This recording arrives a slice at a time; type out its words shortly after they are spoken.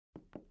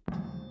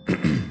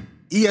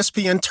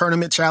ESPN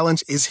Tournament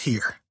Challenge is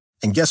here.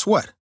 And guess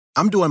what?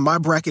 I'm doing my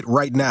bracket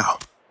right now.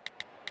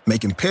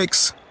 Making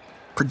picks,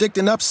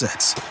 predicting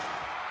upsets,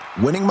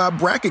 winning my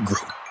bracket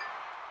group,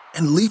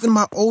 and leaving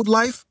my old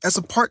life as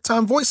a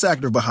part-time voice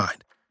actor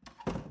behind.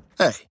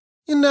 Hey,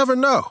 you never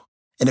know.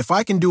 And if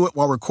I can do it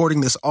while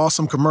recording this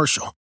awesome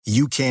commercial,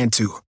 you can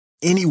too.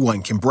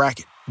 Anyone can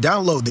bracket.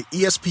 Download the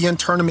ESPN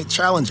Tournament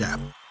Challenge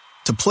app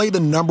to play the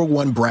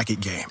 #1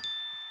 bracket game.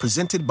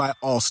 Presented by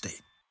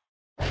Allstate.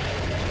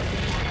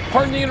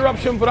 Pardon the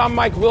interruption, but I'm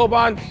Mike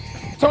Wilbon.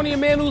 Tony, a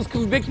man who's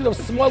convicted of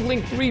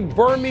smuggling 3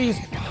 Burmese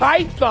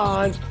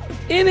pythons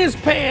in his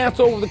pants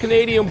over the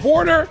Canadian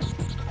border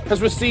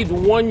has received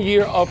 1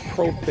 year of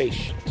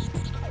probation.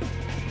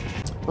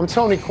 I'm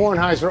Tony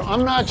Kornheiser.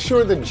 I'm not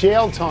sure that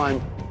jail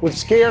time would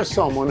scare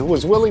someone who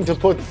was willing to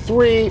put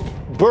 3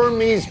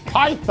 Burmese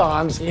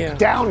pythons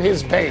down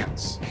his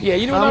pants. Yeah,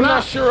 you know what I'm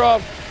not sure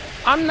of?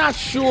 I'm not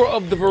sure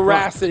of the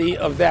veracity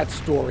of that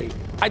story.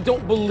 I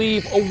don't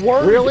believe a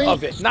word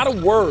of it. Not a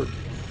word.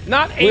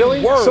 Not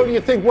a word. So do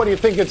you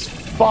think it's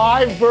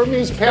 5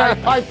 Burmese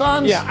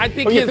pythons? Yeah, I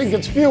think or you think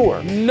it's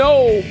fewer?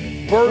 No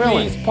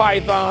Burmese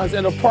pythons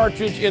and a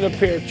partridge in a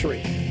pear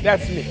tree.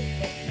 That's me.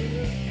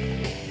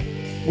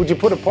 Would you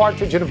put a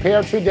partridge in a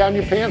pear tree down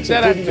your pants,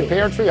 including the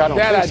pear tree? I don't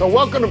think so.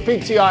 Welcome to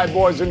PTI,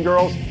 boys and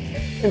girls.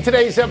 In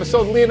today's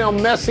episode, Lionel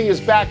Messi is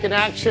back in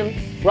action.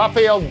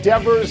 Rafael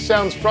Devers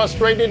sounds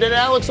frustrated, and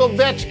Alex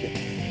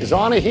Ovechkin is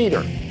on a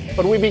heater.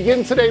 But we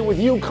begin today with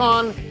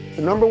UConn,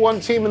 the #1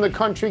 team in the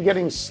country,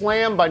 getting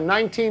slammed by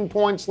 19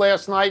 points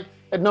last night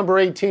at number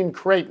 18,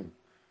 Creighton.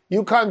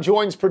 UConn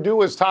joins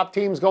Purdue as top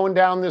teams going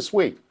down this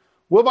week.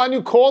 Wilbon,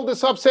 you called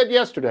this upset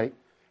yesterday.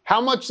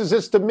 How much does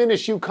this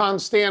diminish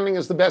UConn's standing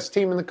as the best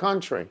team in the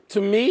country?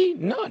 To me,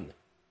 none.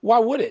 Why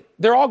would it?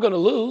 They're all going to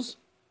lose.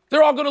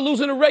 They're all going to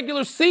lose in a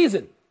regular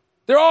season.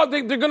 They're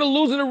going to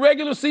lose in a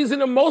regular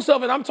season, and most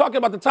of it, I'm talking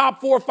about the top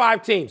 4 or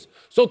 5 teams.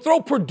 So throw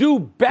Purdue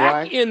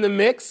back in the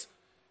mix.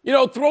 You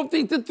know, throw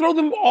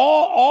them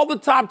all the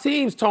top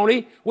teams,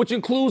 Tony, which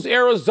includes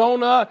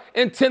Arizona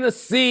and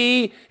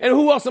Tennessee, and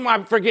who else am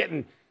I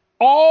forgetting?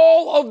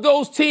 All of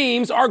those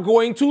teams are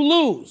going to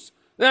lose.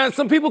 Now,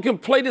 some people can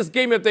play this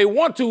game if they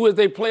want to, as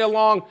they play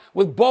along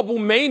with Bubble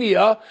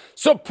Mania.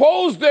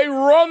 Suppose they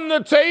run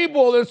the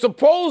table, and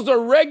suppose the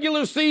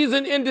regular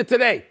season ended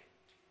today.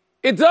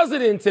 It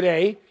doesn't end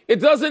today.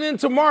 It doesn't end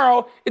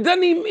tomorrow. It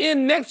doesn't even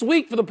end next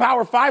week for the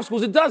Power 5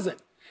 schools. It doesn't.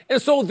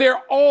 And so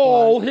they're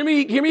all, hear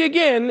me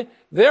again,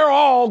 they're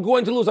all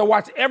going to lose. I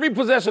watched every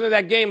possession of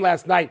that game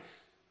last night.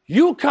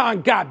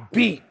 UConn got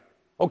beat,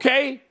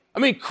 okay? I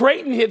mean,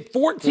 Creighton hit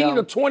 14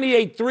 of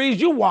 28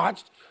 threes. You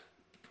watched.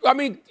 I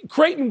mean,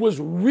 Creighton was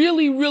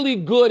really, really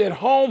good at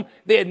home.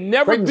 They had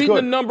never beaten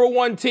the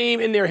 #1 team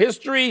in their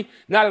history,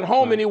 not at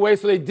home anyway,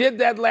 so they did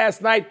that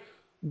last night.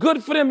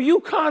 Good for them.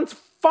 UConn's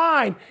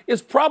fine.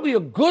 It's probably a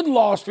good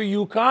loss for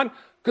UConn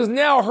because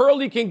now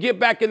Hurley can get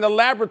back in the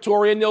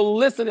laboratory and they'll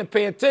listen and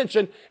pay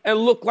attention and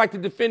look like the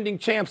defending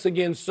champs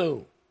again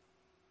soon.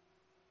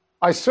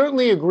 I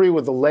certainly agree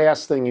with the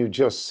last thing you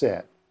just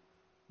said.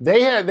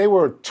 They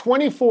were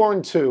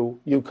 24-2,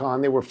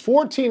 UConn. They were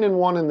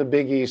 14-1 in the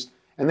Big East,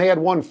 and they had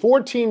won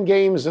 14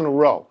 games in a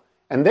row,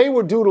 and they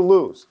were due to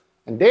lose.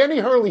 And Danny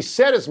Hurley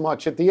said as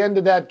much at the end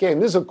of that game.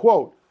 This is a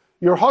quote.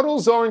 "Your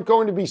huddles aren't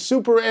going to be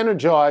super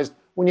energized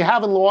when you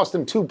haven't lost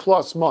in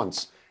 2+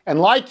 months. And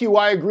like you,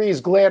 I agree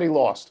he's glad he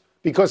lost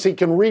because he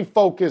can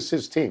refocus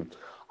his team."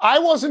 I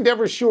wasn't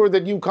ever sure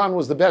that UConn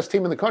was the best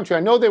team in the country. I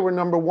know they were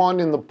 #1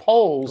 in the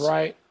polls.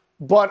 Right.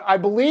 But I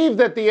believe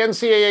that the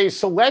NCAA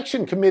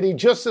selection committee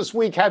just this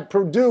week had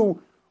Purdue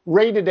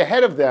rated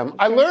ahead of them. Okay.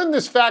 I learned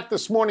this fact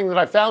this morning that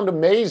I found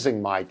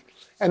amazing, Mike,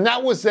 and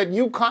that was that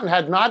UConn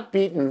had not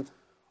beaten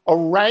a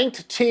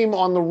ranked team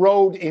on the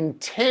road in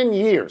 10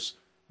 years.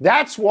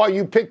 That's why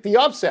you picked the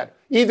upset.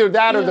 Either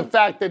that or the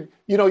fact that,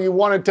 you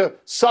wanted to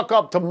suck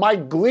up to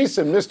Mike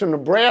Gleason, Mr.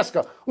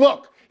 Nebraska.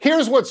 Look,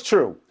 here's what's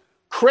true.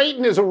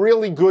 Creighton is a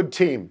really good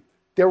team.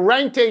 They're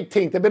ranked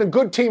 18th. They've been a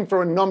good team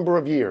for a number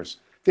of years.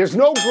 There's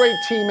no great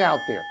team out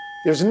there.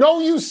 There's no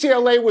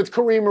UCLA with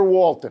Kareem or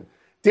Walton.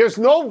 There's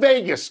no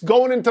Vegas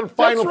going into the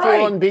Final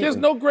Four unbeaten. There's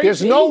no great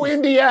There's no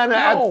Indiana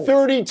at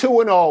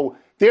 32-0.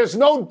 There's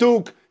no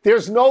Duke.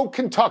 There's no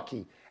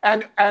Kentucky.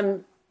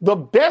 And the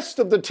best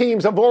of the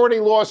teams have already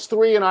lost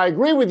 3, and I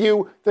agree with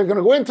you. They're going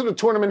to go into the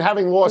tournament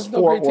having lost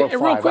 4 or 5.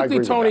 And real quickly,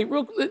 Tony,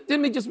 let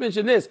me just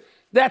mention this.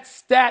 That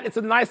stat, it's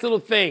a nice little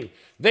thing.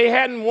 They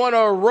hadn't won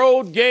a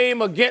road game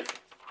against.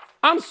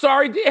 I'm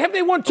sorry, have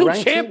they won 2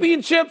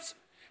 championships?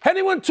 Have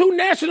they won 2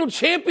 national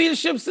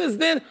championships since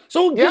then?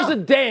 So who gives a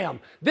damn?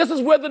 This is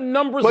where the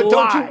numbers lie.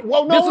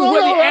 This is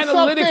where the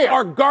analytics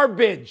are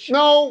garbage. Garbage.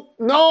 No.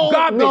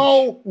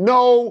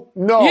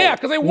 Yeah,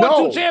 because they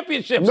won 2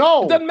 championships.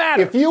 No. It doesn't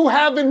matter. If you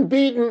haven't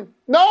beaten,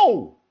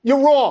 you're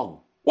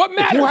wrong. What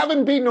matters? If you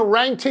haven't beaten a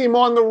ranked team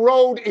on the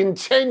road in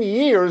 10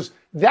 years,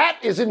 that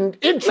is an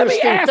interesting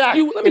fact.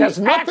 It has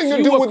nothing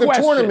to do with the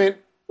tournament.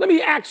 Let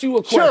me ask you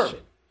a question. Sure.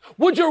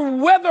 Would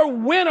you rather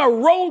win a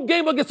road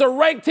game against a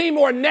ranked team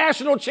or a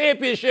national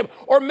championship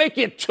or make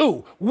it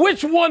 2?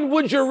 Which one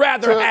would you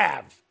rather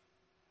have?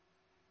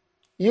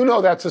 You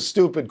know that's a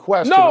stupid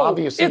question. No,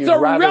 obviously, it's a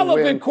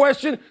relevant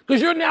question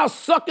because you're now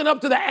sucking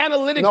up to the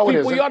analytics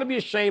people. You ought to be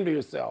ashamed of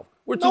yourself.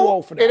 We're too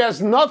old for that. It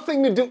has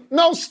nothing to do.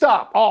 No,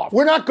 stop. Off.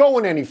 We're not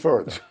going any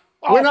further.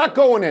 We're not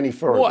going any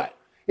further. What?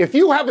 If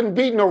you haven't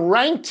beaten a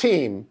ranked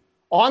team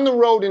on the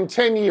road in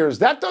 10 years,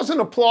 that doesn't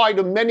apply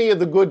to many of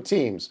the good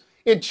teams.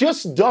 It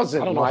just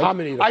doesn't, I don't know Mike. how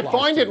many it I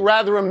find it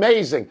rather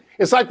amazing.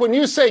 It's like when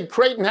you say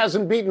Creighton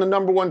hasn't beaten a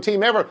number one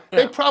team ever,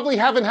 they probably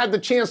haven't had the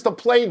chance to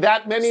play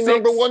that many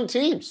number one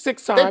teams.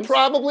 6 times. They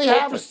probably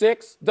haven't. 4 for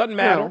 6. Doesn't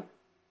matter.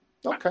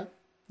 Okay.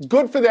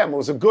 Good for them. It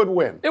was a good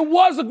win. It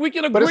was. We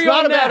can agree on that. But it's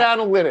not about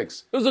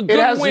analytics. It was a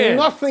good win. It has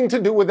nothing to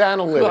do with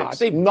analytics. God,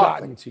 they've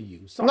gotten to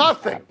you.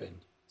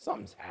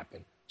 Something's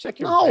happened. Check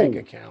your bank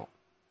account.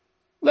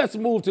 Let's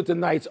move to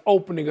tonight's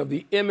opening of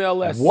the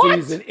MLS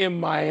season in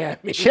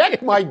Miami.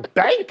 Check my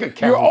bank account.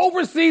 Your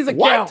overseas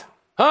account. What?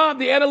 Huh?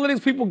 The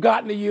analytics people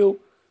gotten to you.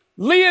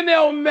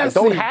 Lionel Messi. I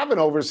don't have an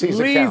overseas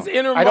account.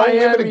 Inter I don't live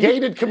in a Miami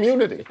gated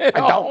community. in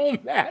a home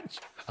match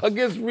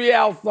against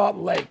Real Salt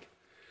Lake.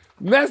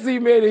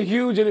 Messi made a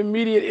huge and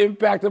immediate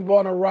impact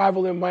upon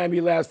arrival in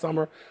Miami last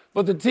summer,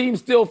 but the team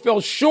still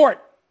fell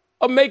short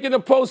of making the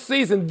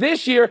postseason.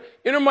 This year,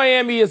 Inter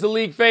Miami is the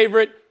league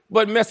favorite,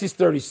 but Messi's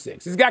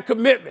 36. He's got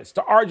commitments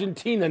to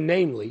Argentina,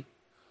 namely.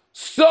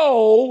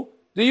 So,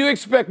 do you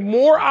expect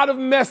more out of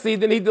Messi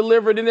than he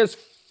delivered in his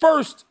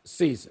first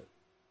season?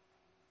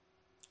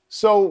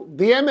 So,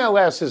 the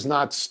MLS is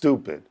not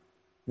stupid.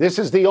 This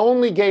is the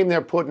only game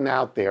they're putting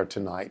out there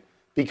tonight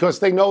because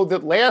they know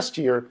that last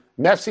year,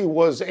 Messi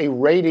was a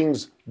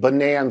ratings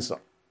bonanza,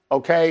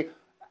 okay?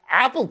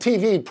 Apple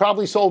TV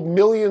probably sold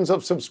millions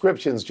of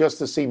subscriptions just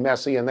to see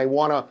Messi, and they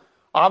want to,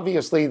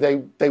 obviously,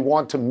 they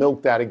want to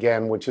milk that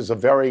again, which is a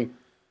very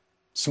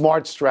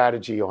smart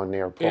strategy on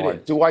their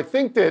part. Do I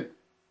think that,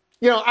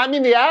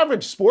 the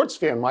average sports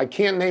fan, Mike,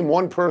 can't name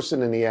one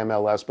person in the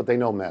MLS, but they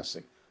know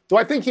Messi. Do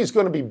I think he's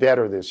going to be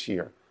better this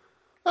year?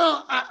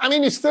 Well,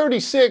 he's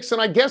 36,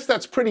 and I guess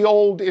that's pretty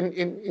old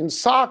in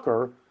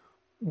soccer.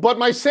 But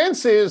my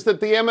sense is that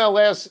the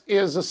MLS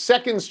is a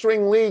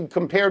second-string league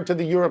compared to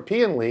the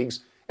European leagues.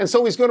 And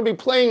so he's going to be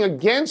playing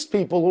against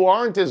people who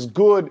aren't as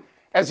good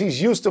as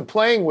he's used to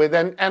playing with.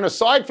 And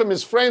aside from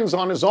his friends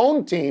on his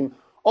own team,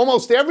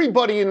 almost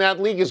everybody in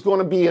that league is going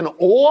to be in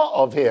awe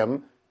of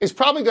him. He's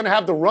probably going to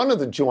have the run of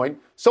the joint.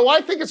 So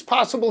I think it's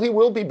possible he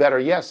will be better.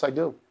 Yes, I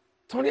do.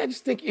 Tony, I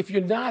just think if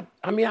you're not,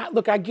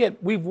 I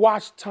get, we've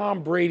watched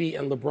Tom Brady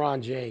and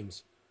LeBron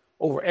James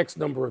over X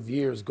number of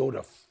years go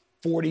to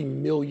 40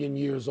 million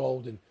years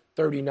old and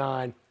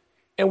 39.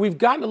 And we've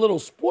gotten a little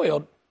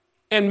spoiled.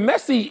 And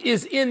Messi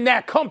is in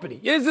that company.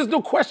 There's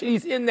no question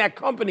he's in that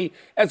company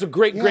as a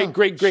great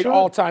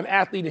all-time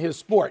athlete in his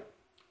sport.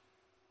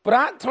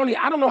 But Tony,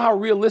 I don't know how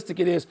realistic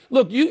it is.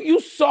 Look,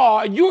 you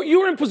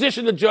were in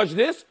position to judge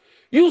this.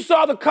 You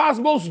saw the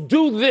Cosmos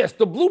do this.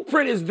 The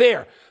blueprint is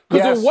there.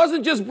 Because it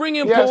wasn't just bring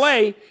in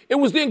Pelé. It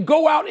was then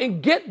go out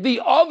and get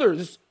the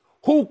others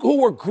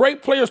who were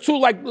great players too,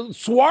 like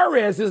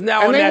Suarez is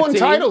now on that team. And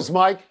they won titles,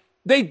 Mike.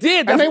 They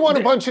did. And they won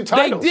a bunch of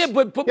titles. They did,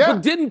 but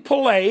didn't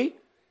Pelé.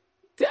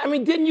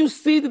 Didn't you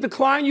see the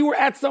decline? You were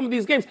at some of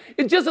these games.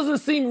 It just doesn't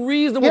seem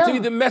reasonable to me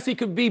that Messi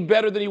could be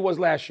better than he was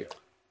last year.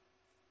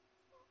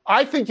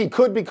 I think he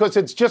could because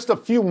it's just a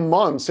few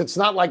months. It's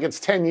not like it's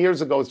 10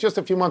 years ago. It's just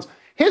a few months.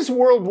 His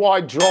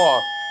worldwide draw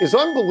is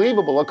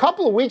unbelievable. A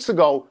couple of weeks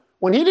ago,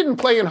 when he didn't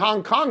play in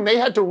Hong Kong, they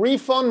had to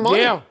refund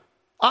money.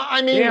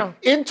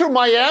 Inter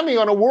Miami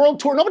on a world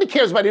tour. Nobody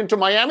cares about Inter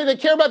Miami. They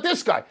care about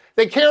this guy.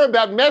 They care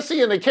about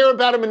Messi, and they care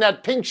about him in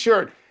that pink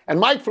shirt. And,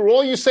 Mike, for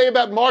all you say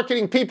about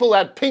marketing people,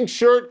 that pink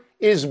shirt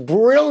is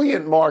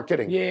brilliant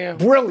marketing. Yeah.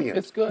 Brilliant.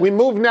 It's good. We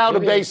move now to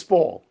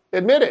baseball.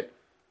 Admit it.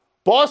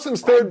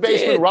 Boston's third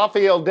baseman,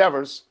 Rafael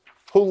Devers,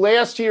 who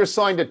last year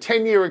signed a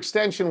 10-year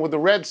extension with the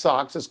Red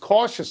Sox, is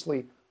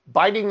cautiously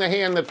biting the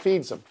hand that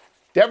feeds him.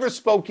 Devers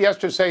spoke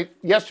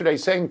yesterday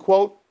saying,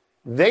 quote,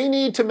 "They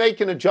need to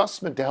make an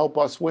adjustment to help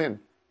us win.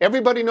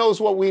 Everybody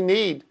knows what we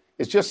need.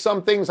 It's just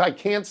some things I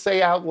can't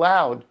say out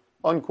loud,"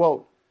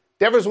 unquote.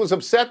 Devers was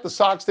upset the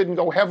Sox didn't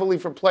go heavily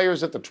for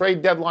players at the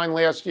trade deadline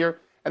last year,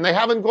 and they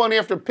haven't gone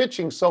after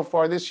pitching so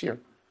far this year.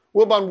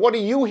 Wilbon, what do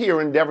you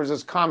hear in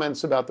Devers'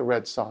 comments about the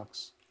Red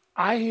Sox?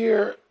 I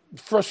hear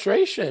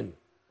frustration.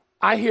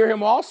 I hear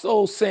him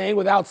also saying,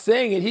 without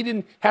saying it, he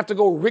didn't have to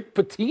go Rick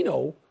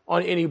Pitino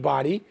on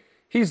anybody.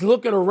 He's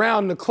looking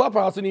around the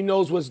clubhouse and he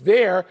knows what's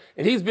there,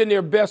 and he's been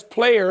their best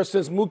player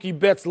since Mookie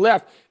Betts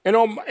left.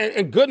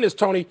 And goodness,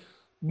 Tony,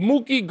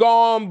 Mookie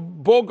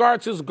gone,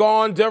 Bogarts is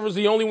gone, Devers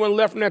the only one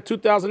left from that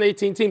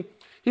 2018 team.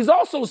 He's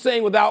also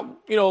saying,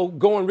 without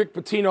going Rick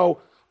Pitino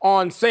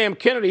on Sam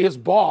Kennedy, his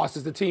boss,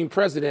 is the team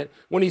president,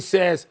 when he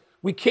says,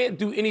 "We can't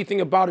do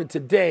anything about it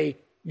today,"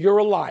 you're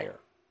a liar.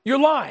 You're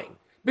lying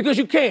because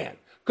you can.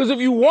 Because if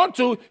you want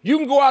to, you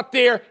can go out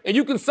there and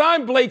you can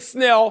sign Blake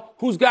Snell,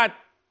 who's got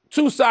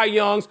 2 Cy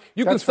Youngs.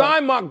 You can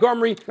sign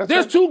Montgomery.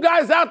 There's 2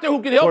 guys out there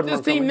who can help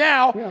this team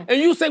now. Yeah.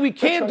 And you say we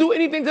can't do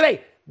anything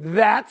today.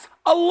 That's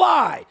a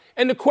lie.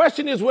 And the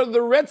question is whether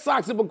the Red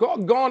Sox have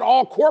gone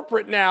all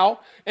corporate now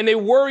and they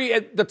worry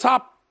at the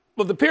top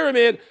of the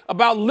pyramid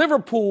about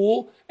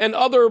Liverpool and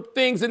other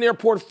things in their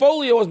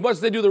portfolio as much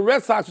as they do the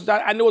Red Sox, which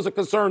I know is a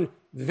concern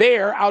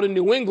there out in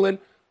New England.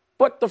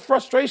 But the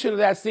frustration of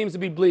that seems to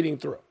be bleeding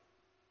through.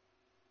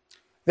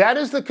 That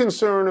is the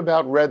concern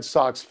about Red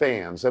Sox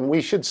fans. And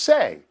we should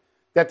say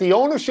that the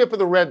ownership of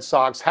the Red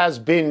Sox has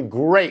been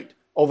great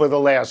over the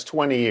last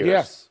 20 years.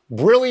 Yes.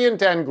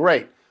 Brilliant and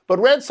great. But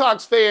Red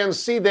Sox fans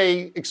see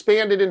they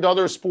expanded into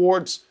other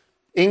sports,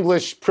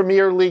 English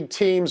Premier League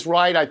teams,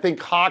 right? I think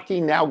hockey,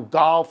 now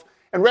golf.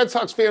 And Red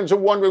Sox fans are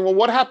wondering, well,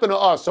 what happened to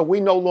us? Are we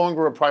no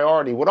longer a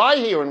priority? What I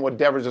hear and what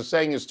Devers is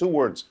saying is 2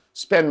 words: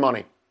 spend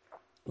money.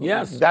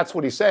 Yes. That's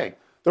what he's saying.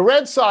 The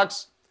Red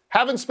Sox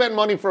haven't spent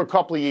money for a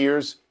couple of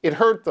years. It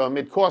hurt them.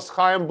 It cost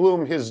Chaim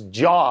Bloom his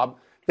job.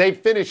 They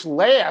finished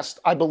last,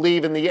 I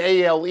believe, in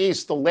the AL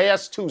East the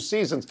last 2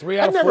 seasons. 3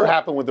 out of 4. That never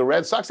happened with the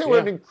Red Sox. They were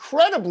an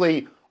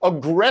incredibly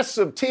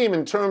aggressive team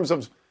in terms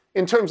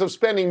of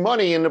spending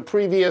money in the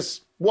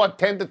previous,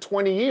 10 to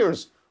 20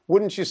 years,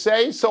 wouldn't you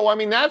say? So, I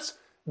mean,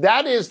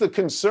 that is the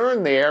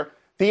concern there.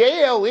 The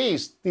AL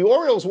East, the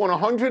Orioles won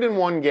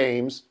 101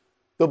 games.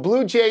 The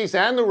Blue Jays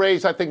and the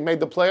Rays, I think, made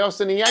the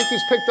playoffs, and the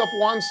Yankees picked up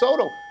Juan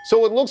Soto.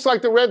 So it looks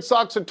like the Red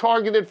Sox are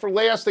targeted for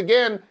last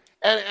again.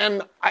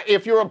 And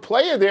if you're a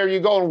player there,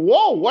 you're going,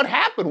 whoa, what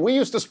happened? We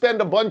used to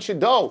spend a bunch of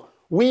dough.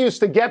 We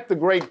used to get the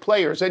great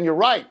players. And you're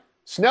right.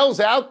 Snell's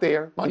out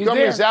there.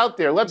 Montgomery's out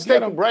there. Let's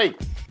take a break.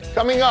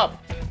 Coming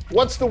up,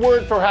 what's the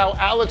word for how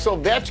Alex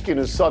Ovechkin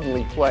is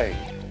suddenly playing?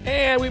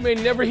 And we may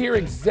never hear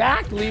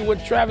exactly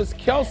what Travis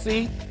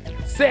Kelce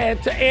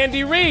said to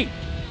Andy Reid.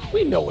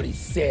 We know what he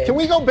said. Can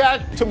we go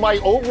back to my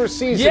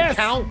overseas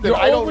account that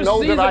I don't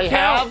know that I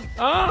have?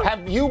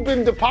 Have you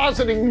been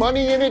depositing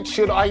money in it?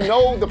 Should I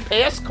know the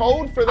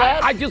passcode for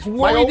that? I just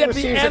worry that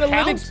the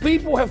analytics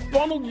people have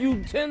funneled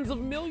you tens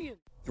of millions.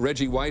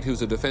 Reggie White,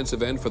 who's a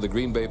defensive end for the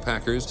Green Bay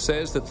Packers,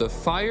 says that the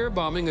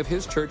firebombing of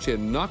his church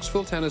in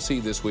Knoxville, Tennessee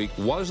this week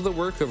was the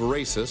work of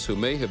racists who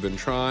may have been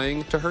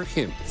trying to hurt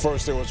him.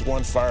 First there was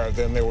one fire,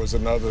 then there was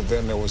another,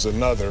 then there was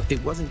another.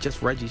 It wasn't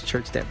just Reggie's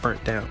church that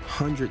burnt down.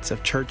 Hundreds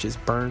of churches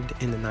burned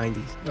in the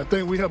 90s. I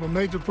think we have a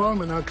major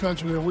problem in our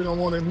country that we don't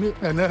want to admit,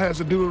 and that has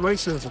to do with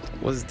racism.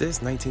 Was this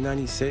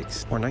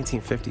 1996 or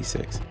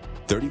 1956?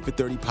 30 for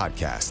 30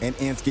 podcast and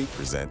Anscape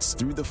presents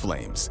Through the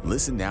Flames.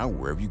 Listen now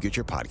wherever you get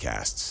your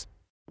podcasts.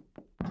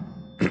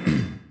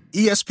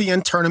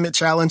 ESPN Tournament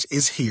Challenge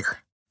is here.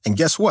 And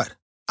guess what?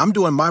 I'm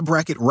doing my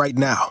bracket right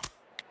now.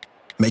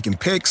 Making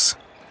picks,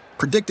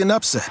 predicting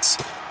upsets,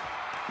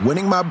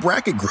 winning my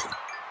bracket group,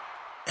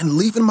 and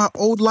leaving my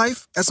old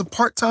life as a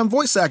part-time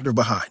voice actor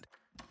behind.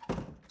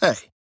 Hey,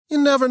 you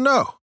never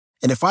know.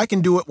 And if I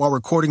can do it while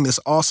recording this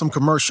awesome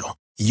commercial,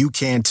 you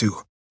can too.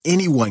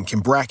 Anyone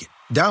can bracket.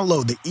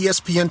 Download the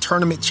ESPN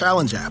Tournament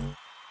Challenge app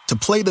to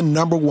play the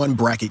 #1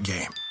 bracket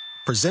game.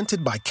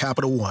 Presented by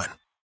Capital One.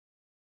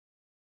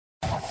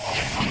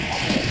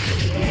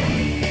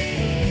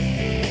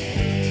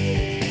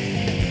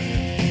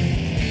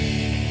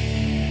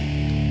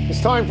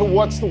 It's time for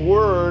What's the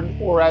Word,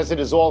 or as it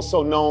is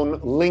also known,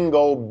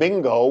 Lingo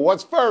Bingo.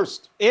 What's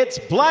first? It's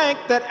blank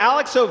that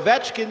Alex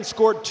Ovechkin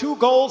scored 2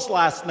 goals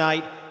last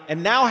night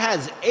and now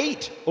has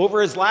 8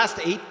 over his last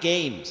 8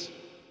 games.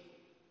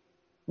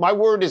 My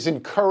word is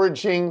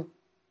encouraging.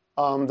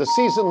 The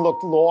season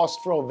looked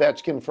lost for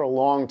Ovechkin for a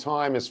long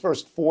time. His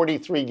first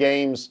 43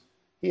 games,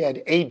 he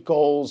had 8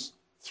 goals,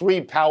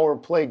 3 power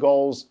play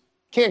goals.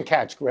 Can't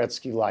catch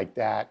Gretzky like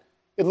that.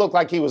 It looked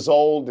like he was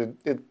old.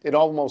 It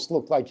almost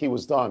looked like he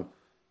was done.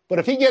 But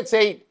if he gets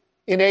 8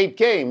 in 8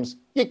 games,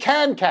 you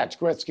can catch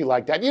Gretzky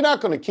like that. You're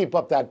not going to keep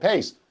up that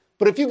pace.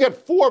 But if you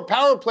get 4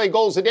 power play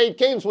goals in 8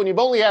 games when you've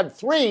only had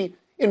 3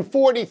 in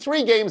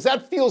 43 games,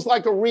 that feels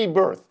like a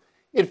rebirth.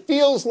 It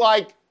feels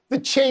like the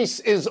chase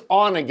is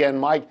on again,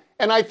 Mike.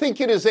 And I think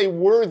it is a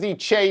worthy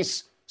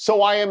chase.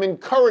 So I am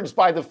encouraged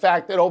by the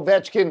fact that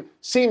Ovechkin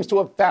seems to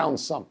have found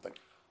something.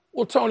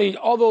 Well, Tony,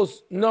 all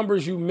those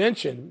numbers you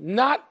mentioned,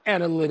 not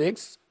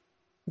analytics,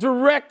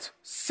 direct,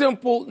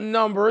 simple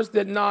numbers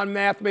that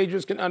non-math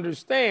majors can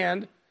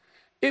understand,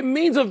 it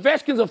means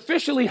Ovechkin's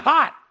officially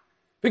hot.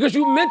 Because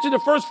you mentioned the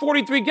first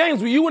 43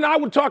 games where you and I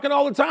were talking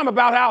all the time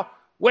about how,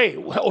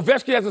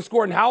 Ovechkin hasn't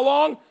scored in how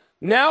long?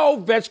 Now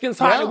Ovechkin's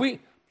hot. Yeah.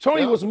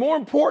 Tony, was more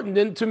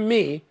important to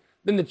me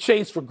than the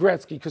chase for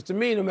Gretzky, because to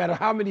me, no matter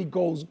how many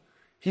goals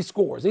he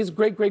scores, he's a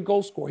great, great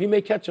goal scorer. He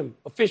may catch him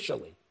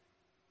officially.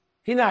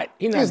 He's not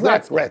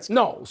Gretzky.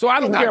 No, so I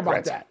don't care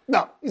about that.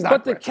 No, he's not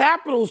But Gretzky. the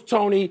Capitals,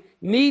 Tony,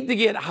 need to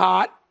get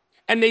hot,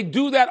 and they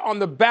do that on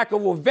the back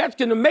of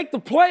Ovechkin to make the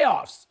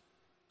playoffs.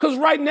 Because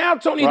right now,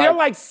 Tony, they're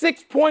like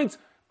 6 points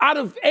out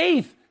of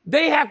 8th.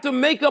 They have to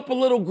make up a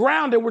little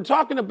ground, and we're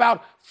talking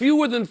about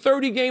fewer than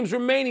 30 games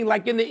remaining.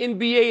 Like in the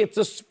NBA, it's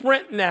a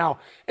sprint now.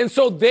 And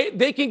so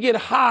they can get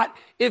hot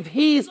if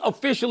he's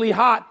officially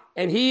hot,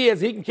 and he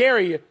can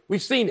carry you.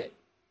 We've seen it.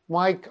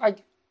 Mike,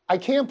 I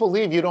can't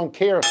believe you don't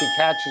care if he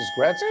catches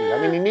Gretzky. I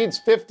mean, he needs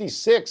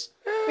 56.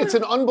 It's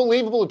an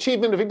unbelievable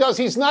achievement if he does.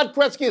 He's not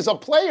Gretzky as a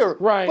player,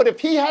 right? But if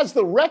he has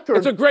the record,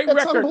 it's a great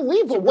that's record.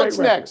 Unbelievable. What's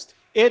next?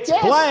 It's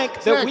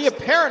blank that we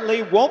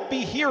apparently won't be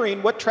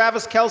hearing what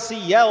Travis Kelce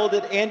yelled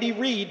at Andy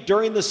Reid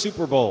during the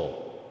Super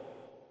Bowl.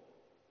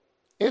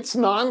 It's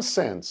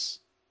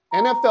nonsense.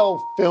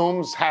 NFL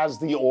Films has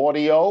the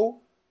audio.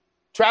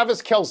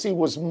 Travis Kelce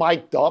was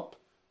mic'd up.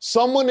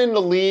 Someone in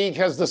the league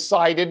has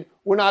decided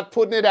we're not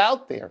putting it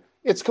out there.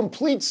 It's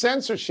complete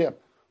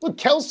censorship. Look,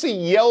 Kelce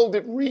yelled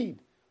at Reid,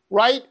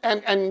 right?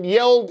 And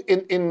yelled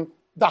in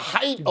the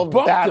height of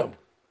battle.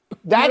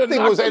 That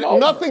thing was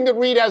nothing that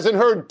Reid hasn't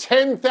heard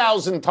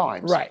 10,000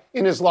 times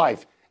in his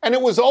life. And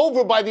it was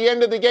over by the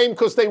end of the game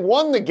because they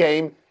won the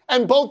game.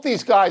 And both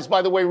these guys,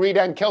 by the way, Reid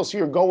and Kelce,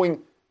 are going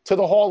to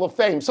the Hall of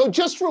Fame. So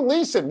just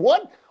release it.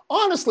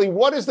 Honestly,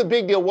 what is the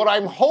big deal? What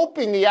I'm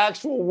hoping the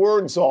actual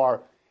words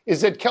are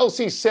is that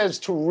Kelce says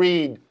to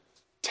Reid,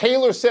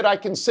 Taylor said I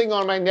can sing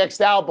on my next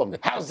album.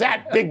 How's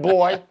that, big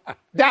boy?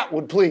 That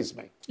would please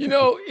me. You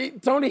know,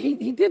 Tony,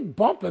 he did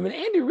bump him. And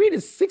Andy Reid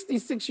is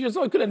 66 years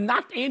old. He could have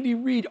knocked Andy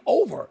Reid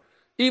over,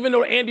 even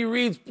though Andy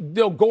Reid's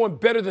going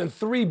better than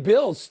 3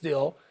 bills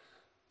still.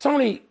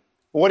 Tony.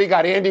 What do you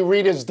got? Andy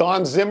Reid is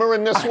Don Zimmer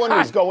in this one?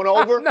 He's going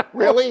over?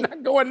 Really?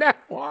 Not going that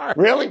far.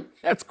 Really?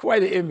 That's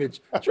quite an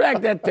image.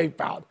 Drag that tape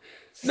out.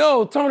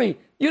 No, Tony,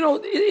 you know,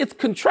 it's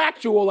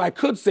contractual. I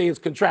could say it's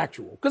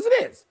contractual, because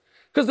it is.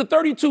 Because the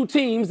 32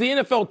 teams, the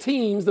NFL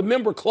teams, the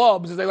member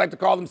clubs, as they like to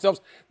call themselves,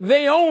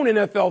 they own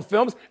NFL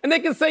Films, and they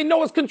can say,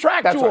 no, it's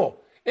contractual.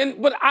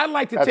 But I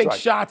like to take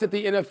shots at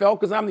the NFL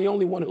because I'm the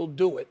only one who'll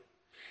do it.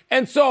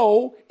 And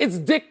so it's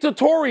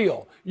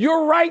dictatorial.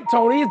 You're right,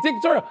 Tony, it's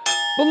dictatorial.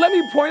 But let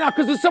me point out,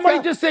 because somebody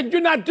just said,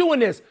 you're not doing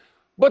this.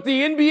 But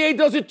the NBA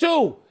does it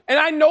too. And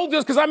I know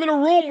this because I'm in a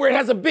room where it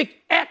has a big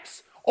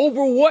X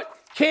over what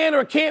can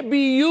or can't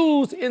be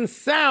used in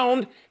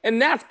sound, and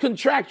that's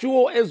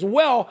contractual as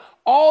well.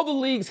 All the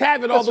leagues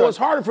have it, although it's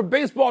harder for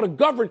baseball to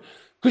govern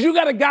because you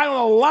got a guy on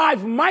a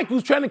live mic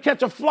who's trying to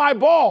catch a fly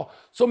ball.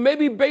 So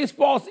maybe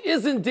baseball's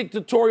isn't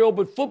dictatorial,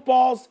 but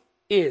football's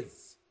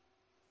is.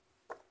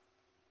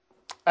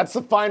 That's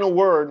the final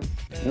word.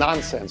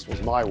 Nonsense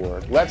was my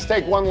word. Let's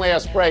take one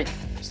last break.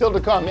 Still to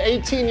come,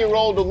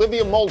 18-year-old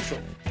Olivia Moultrie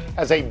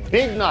has a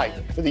big night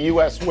for the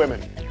U.S.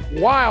 women.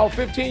 While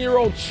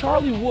 15-year-old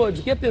Charlie Woods,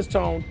 get this,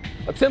 Tone,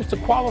 attempts to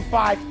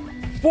qualify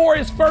for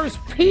his first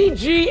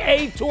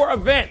PGA Tour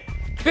event.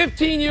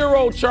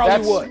 15-year-old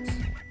Charlie Woods.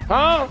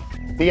 Huh?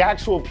 The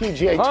actual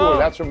PGA Tour.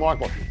 That's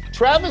remarkable.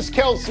 Travis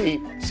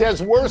Kelce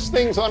says worse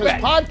things on his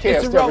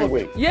podcast every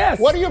week. Yes.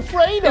 What are you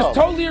afraid of? It's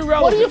totally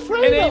irrelevant. What are you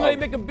afraid of? And they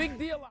make a big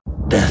deal.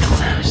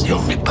 Death is the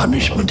only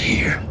punishment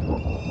here.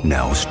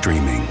 Now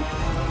streaming.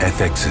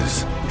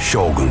 FX's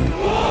Shogun.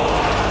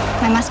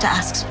 My master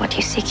asks, what do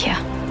you seek here?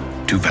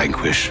 To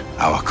vanquish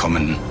our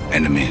common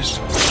enemies.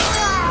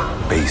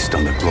 Based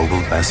on the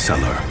global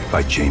bestseller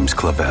by James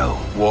Clavell.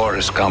 War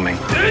is coming.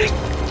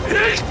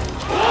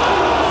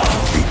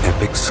 The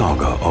epic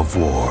saga of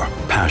war,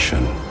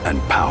 passion, and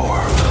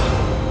power.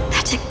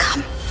 Let it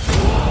come.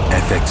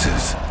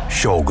 FX's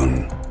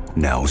Shogun.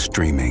 Now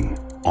streaming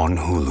on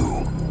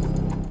Hulu.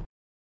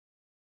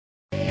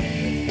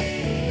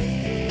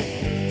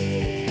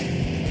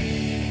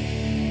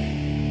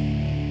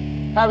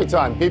 Happy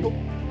time, people.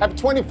 Happy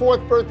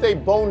 24th birthday,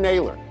 Bo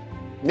Naylor.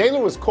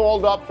 Naylor was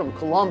called up from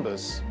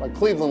Columbus by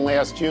Cleveland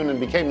last June and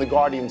became the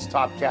Guardians'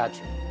 top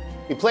catcher.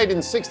 He played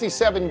in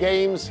 67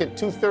 games, hit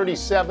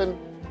 .237,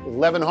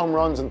 11 home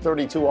runs, and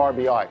 32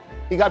 RBI.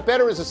 He got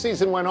better as the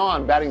season went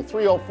on, batting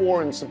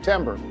 .304 in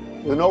September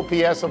with an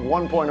OPS of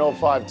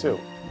 1.052.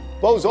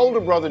 Bo's older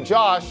brother,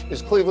 Josh,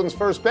 is Cleveland's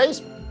first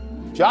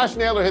baseman. Josh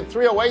Naylor hit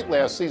 .308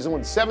 last season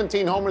with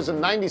 17 homers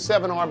and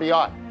 97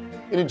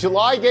 RBI. In a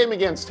July game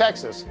against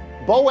Texas,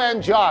 Bo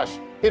and Josh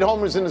hit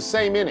homers in the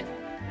same inning.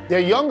 Their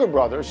younger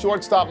brother,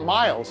 shortstop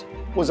Miles,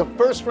 was a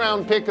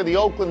first-round pick of the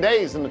Oakland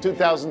A's in the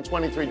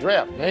 2023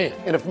 draft. Man.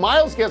 And if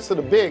Miles gets to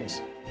the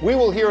bigs, we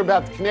will hear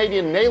about the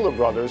Canadian Naylor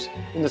brothers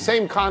in the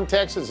same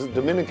context as the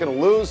Dominican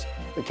Alous,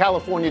 the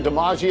California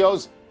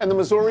DiMaggios, and the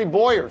Missouri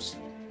Boyers.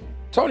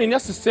 Tony,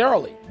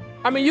 necessarily.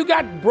 I mean, you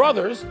got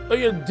brothers,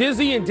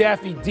 Dizzy and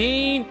Daffy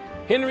Dean,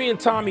 Henry and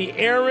Tommy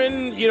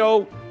Aaron,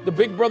 the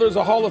big brothers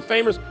are Hall of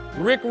Famers,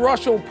 Rick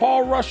Russell,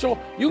 Paul Russell.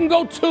 You can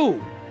go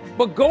 2,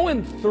 but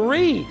going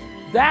 3,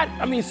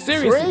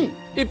 seriously. 3?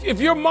 If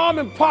you're mom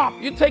and pop,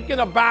 you're taking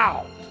a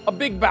bow, a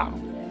big bow.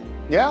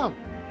 Yeah,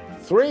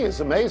 3 is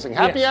amazing.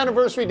 Happy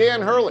anniversary,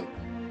 Dan Hurley.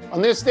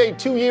 On this day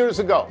 2 years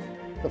ago,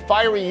 the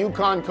fiery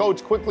UConn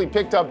coach quickly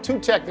picked up 2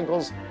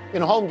 technicals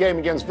in a home game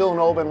against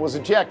Villanova and was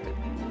ejected.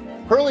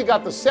 Hurley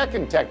got the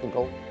second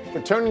technical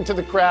for turning to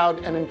the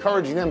crowd and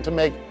encouraging them to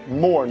make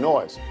more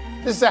noise.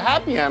 This is a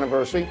happy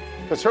anniversary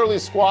because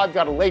Hurley's squad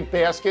got a late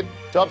basket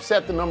to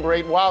upset the number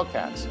 8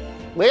 Wildcats.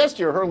 Last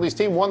year, Hurley's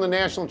team won the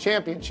national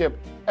championship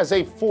as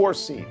a 4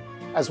 seed.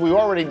 As we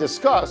already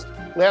discussed,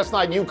 last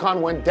night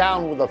UConn went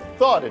down with a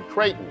thud at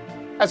Creighton.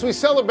 As we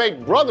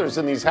celebrate brothers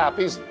in these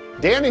happies,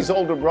 Danny's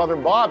older brother,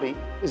 Bobby,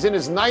 is in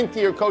his 9th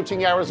year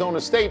coaching Arizona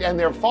State, and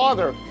their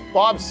father,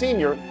 Bob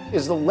Sr.,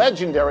 is the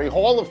legendary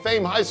Hall of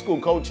Fame high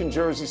school coach in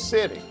Jersey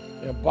City.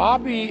 Yeah,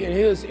 Bobby and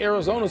his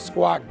Arizona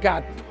squad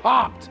got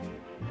popped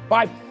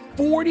by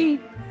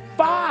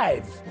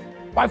 45.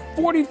 By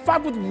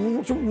 45 with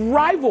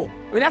rival.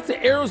 I mean, that's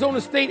an Arizona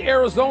State,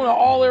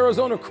 all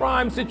Arizona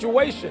crime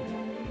situation.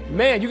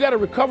 Man, you got to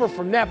recover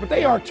from that. But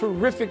they are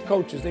terrific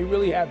coaches. They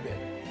really have been.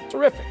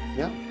 Terrific.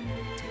 Yeah.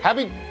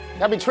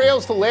 Happy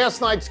trails to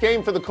last night's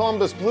game for the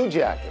Columbus Blue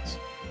Jackets.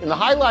 In the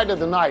highlight of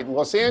the night,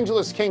 Los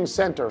Angeles Kings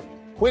center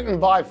Quentin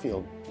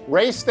Byfield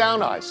raced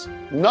down ice,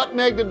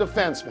 nutmegged a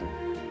defenseman,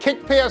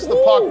 kicked past the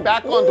puck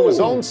back onto his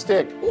own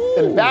stick,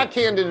 then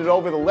backhanded it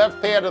over the left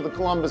pad of the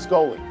Columbus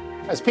goalie.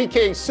 As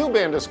PK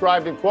Subban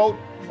described it, quote,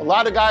 a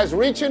lot of guys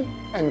reaching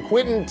and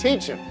Quentin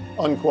teaching,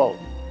 unquote.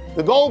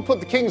 The goal put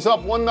the Kings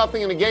up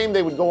 1-0 in a game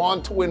they would go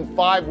on to win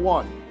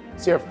 5-1.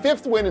 It's their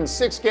 5th win in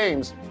 6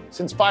 games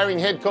since firing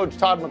head coach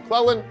Todd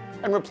McClellan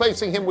and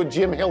replacing him with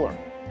Jim Hiller.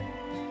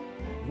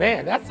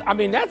 Man, that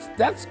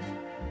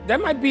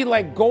might be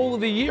like goal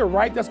of the year,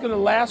 right? That's going to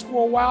last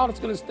for a while. That's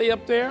going to stay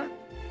up there.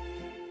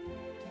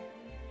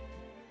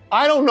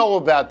 I don't know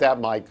about that,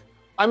 Mike.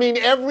 I mean,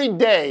 every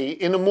day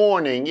in the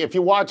morning, if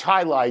you watch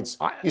highlights,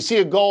 you see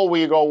a goal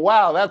where you go,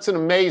 wow, that's an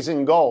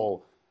amazing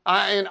goal.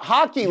 And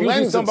hockey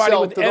lends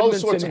itself to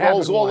those sorts of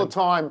goals all the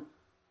time.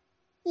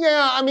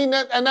 Yeah, I mean,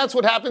 and that's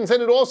what happens.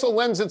 And it also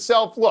lends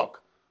itself,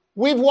 look,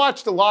 we've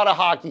watched a lot of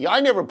hockey.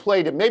 I never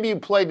played it. Maybe you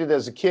played it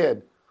as a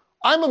kid.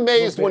 I'm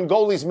amazed when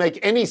goalies make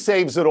any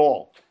saves at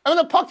all. I mean,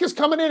 the puck is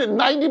coming in at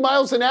 90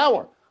 miles an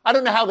hour. I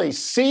don't know how they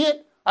see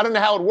it. I don't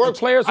know how it works. The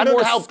players are I don't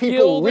know how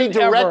people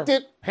redirect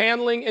it.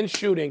 Handling and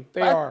shooting,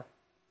 they are.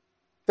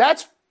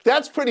 That's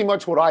pretty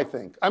much what I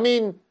think. I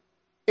mean,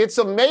 it's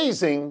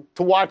amazing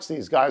to watch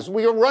these guys.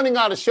 We are running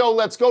out of show.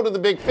 Let's go to the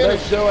big finish.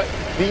 Let's do it.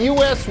 The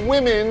U.S.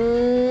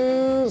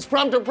 women's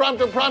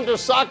prompter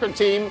soccer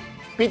team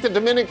beat the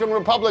Dominican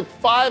Republic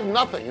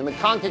 5-0 in the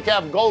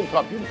CONCACAF Gold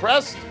Cup. You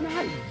impressed?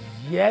 Not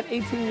yet.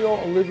 18-year-old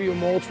Olivia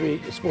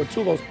Moultrie scored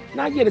 2 goals.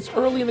 Not yet. It's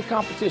early in the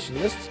competition.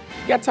 You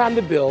got time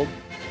to build.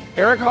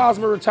 Eric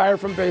Hosmer retired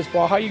from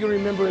baseball. How are you going to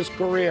remember his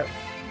career?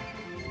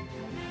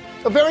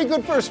 A very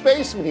good first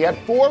baseman. He had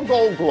 4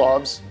 Gold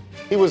Gloves.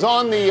 He was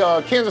on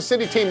the Kansas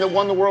City team that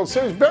won the World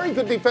Series. Very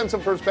good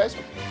defensive first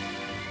baseman.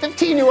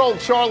 15-year-old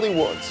Charlie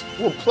Woods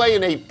will play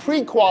in a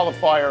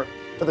pre-qualifier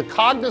for the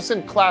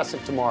Cognizant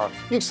Classic tomorrow.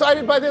 You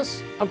excited by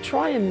this? I'm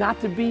trying not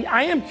to be.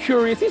 I am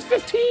curious. He's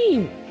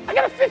 15. I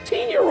got a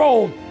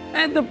 15-year-old.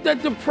 And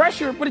the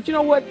pressure, but you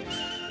know what?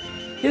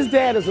 His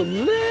dad is a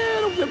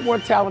little bit more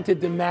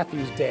talented than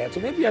Matthew's dad, so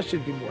maybe I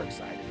should be more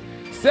excited.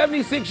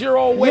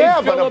 76-year-old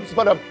Wade Phillips.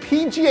 But a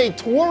PGA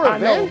Tour event? I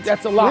know,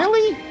 that's a lot.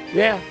 Really?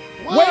 Yeah.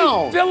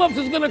 Wow. Wade Phillips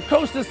is going to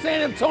coach the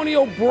San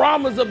Antonio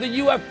Brahmas of the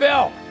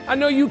UFL. I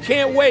know you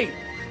can't wait.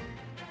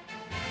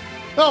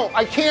 No,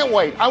 I can't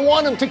wait. I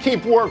want him to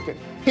keep working.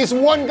 He's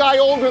one guy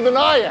older than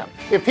I am.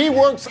 If he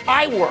works,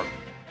 I work.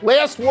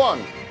 Last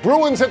one.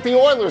 Bruins at the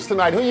Oilers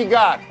tonight. Who you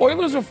got?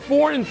 Oilers are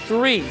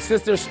 4-3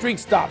 since their streak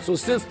stopped, so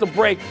since the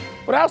break.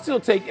 But I'll still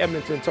take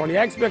Edmonton, Tony.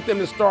 I expect them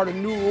to start a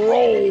new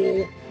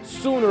role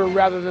sooner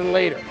rather than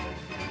later.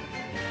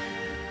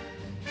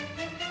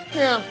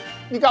 Yeah,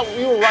 you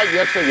were right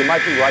yesterday. You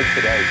might be right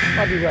today.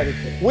 I'll be right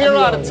today. We're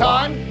out of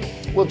time.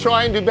 We'll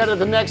try and do better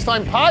the next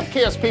time.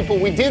 Podcast people,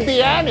 we did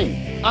the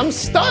Annie. I'm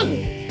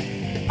stunned.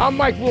 I'm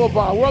Mike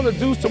Wilbon. We're on the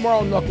Deuce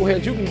tomorrow,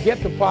 Knuckleheads. You can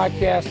get the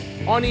podcast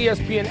on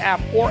ESPN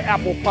app or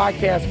Apple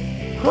Podcasts.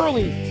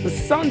 Hurley, the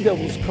Sun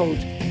Devils coach,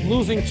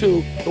 losing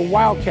to the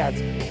Wildcats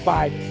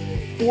by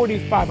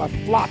 45. I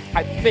flopped,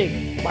 I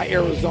think, by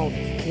Arizona.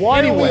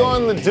 Why are we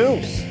on the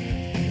Deuce?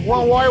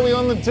 Well, why are we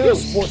on the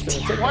Deuce?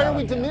 Why are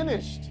we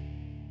diminished?